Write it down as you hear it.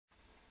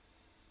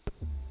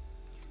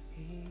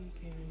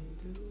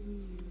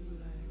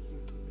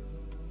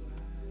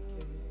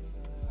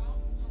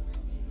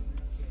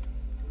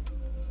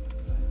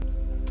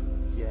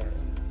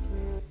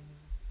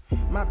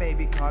My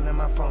baby calling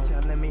my phone,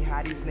 telling me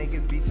how these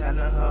niggas be telling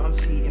her I'm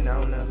cheating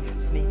on her,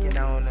 sneaking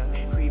on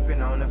her, creeping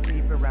on her,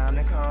 peep around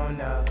the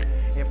corner.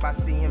 If I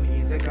see him,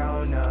 he's a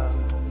goner.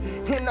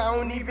 And I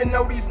don't even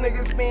know these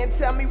niggas, man.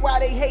 Tell me why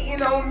they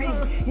hating on me.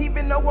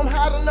 Even though I'm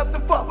hot enough to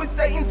fuck with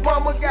Satan's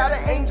mama. Got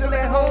an angel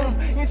at home,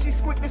 and she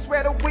squeaked to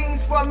spread her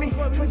wings for me.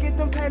 Forget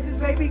them passes,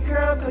 baby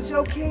girl, cause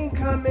your king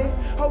coming.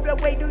 Hold up,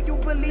 wait, do you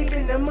believe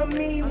in them or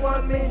me,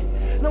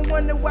 woman? No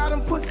wonder why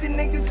them pussy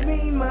niggas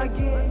mean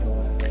mugging.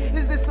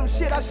 Is this some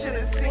shit I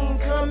should've seen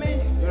coming?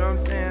 You know what I'm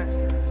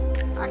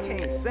saying? I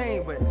can't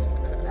sing, but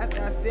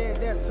after I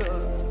said that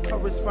to her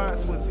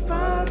response was,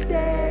 fuck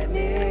that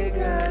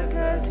nigga,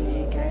 cause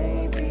he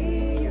can't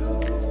be you.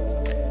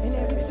 And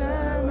every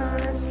time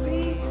I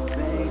sleep,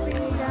 baby,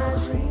 I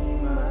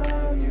dream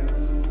of you.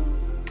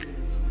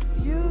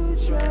 You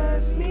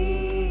trust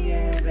me,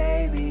 and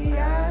baby,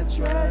 I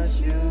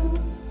trust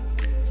you.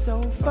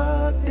 So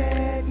fuck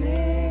that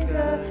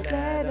nigga,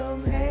 let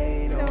him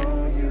hate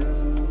on you.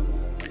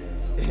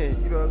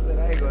 You know what I'm saying?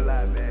 I ain't gonna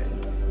lie, man.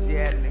 She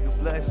had a nigga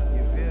blushing,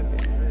 you feel me?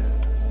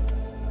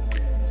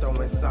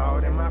 Throwing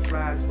salt in my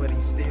fries, but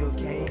he still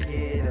can't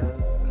get up.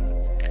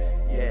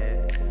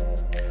 Yeah,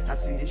 I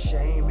see the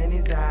shame in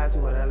his eyes,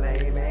 what a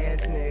lame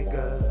ass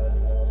nigga.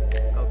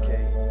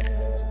 Okay,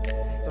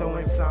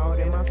 throwing salt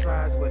in my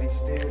fries, but he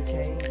still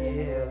can't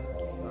get up.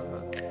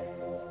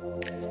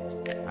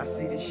 I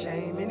see the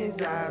shame in his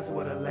eyes,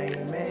 what a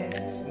lame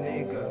ass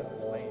nigga.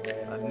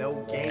 A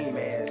no game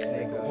ass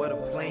nigga, what a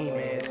plain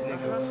ass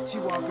nigga. She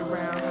walk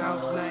around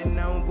house, nothing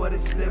on but her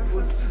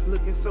slippers,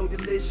 looking so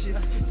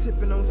delicious.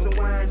 Sipping on some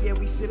wine, yeah,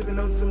 we sipping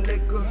on some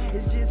liquor.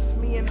 It's just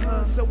me and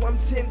her, so I'm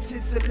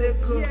tempted to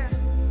lick her.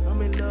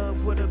 I'm in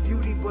love with her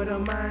beauty, but her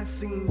mind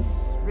seems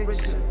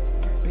richer.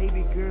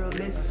 Baby girl,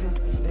 listen,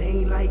 they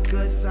ain't like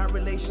us, our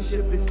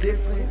relationship is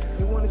different.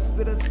 They wanna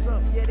split us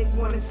up, yeah, they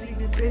wanna see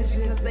this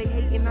vision, cause they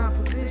hating our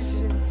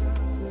position.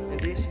 And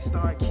then she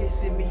started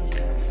kissing me.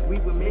 We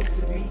were meant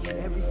to be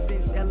ever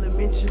since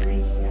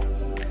elementary.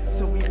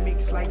 So we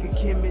mix like a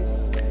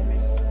chemist.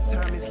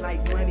 Time is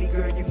like money,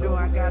 girl, you know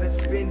I gotta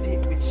spend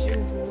it with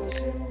you.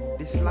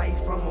 This life,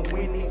 I'ma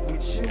win it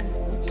with you.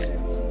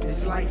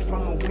 This life,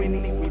 I'ma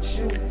win it with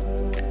you.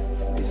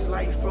 This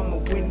life, I'ma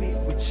win it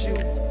with you.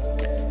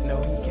 No,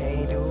 he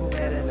can't do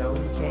better, no,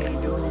 he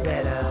can't do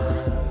better.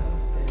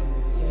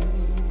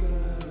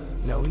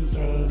 No, he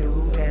can't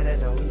do better,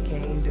 no, he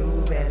can't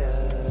do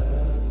better.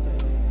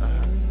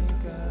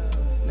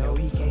 No,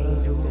 he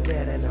can't do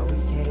better, no,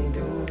 he can't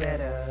do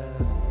better.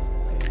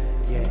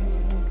 Yeah.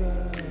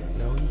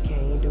 No, he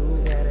can't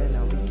do better,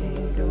 no, he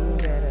can't do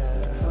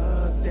better.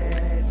 Fuck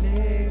that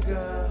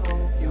nigga,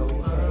 hope you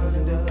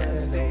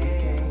understand. He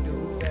can't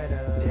do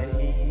better, that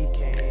he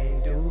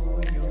can't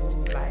do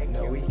you like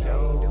no, he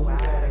can't do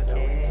better, no,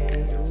 he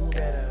can't do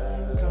better.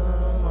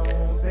 Come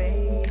on,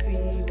 baby,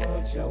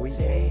 won't you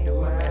take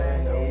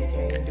mine? No, he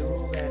can't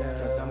do better,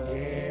 cause I'm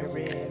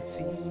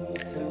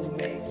guaranteed to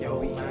make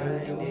your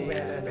mind do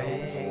better. No,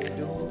 he can't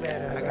do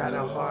better. I got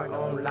a heart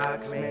on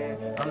locks, man.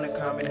 I'm the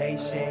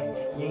combination.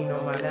 You ain't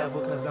on my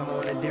level, cause I'm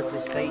on a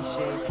different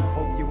station.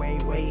 Hope you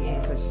ain't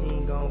waiting, cause she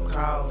ain't gon'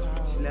 call.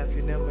 She left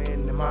your number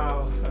in the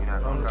mall,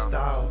 on the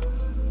stall.